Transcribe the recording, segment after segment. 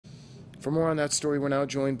For more on that story, we're now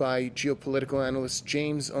joined by geopolitical analyst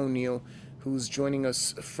James O'Neill, who's joining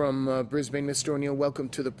us from Brisbane. Mr. O'Neill, welcome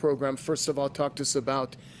to the program. First of all, talk to us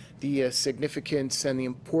about the significance and the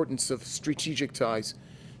importance of strategic ties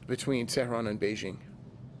between Tehran and Beijing.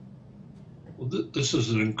 Well, this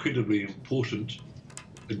is an incredibly important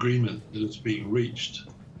agreement that is being reached.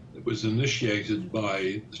 It was initiated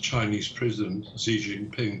by the Chinese President Xi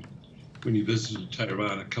Jinping when he visited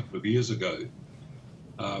Tehran a couple of years ago.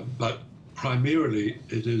 But primarily,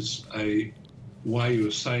 it is a way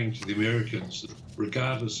of saying to the Americans that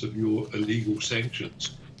regardless of your illegal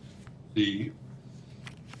sanctions, the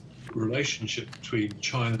relationship between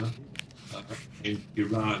China and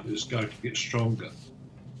Iran is going to get stronger.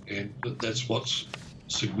 And that's what's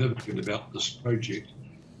significant about this project,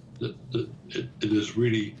 that it is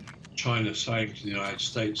really China saying to the United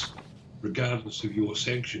States, regardless of your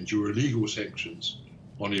sanctions, your illegal sanctions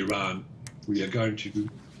on Iran, we are going to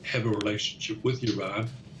have a relationship with Iran.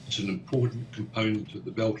 It's an important component of the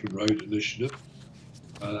Belt and Road Initiative,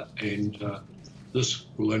 and this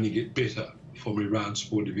will only get better from Iran's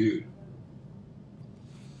point of view.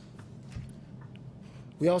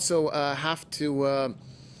 We also have to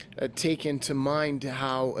take into mind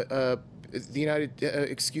how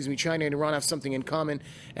China and Iran have something in common,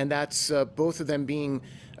 and that's both of them being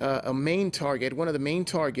a main target. One of the main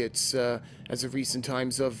targets, as of recent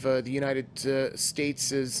times, of the United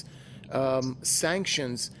States is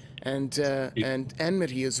sanctions and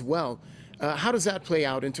enmity as well. How does that play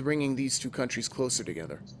out into bringing these two countries closer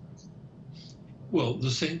together? Well, the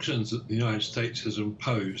sanctions that the United States has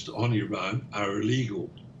imposed on Iran are illegal.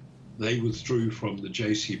 They withdrew from the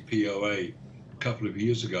JCPOA a couple of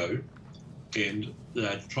years ago, and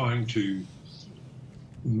they're trying to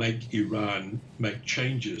make Iran make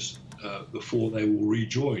changes before they will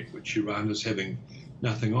rejoin, which Iran is having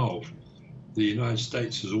nothing of. The United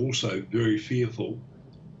States is also very fearful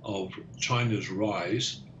of China's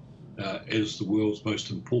rise as the world's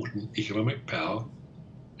most important economic power,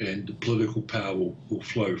 and the political power will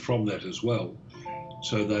flow from that as well.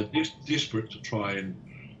 So they're desperate to try and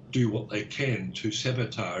do what they can to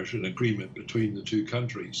sabotage an agreement between the two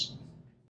countries.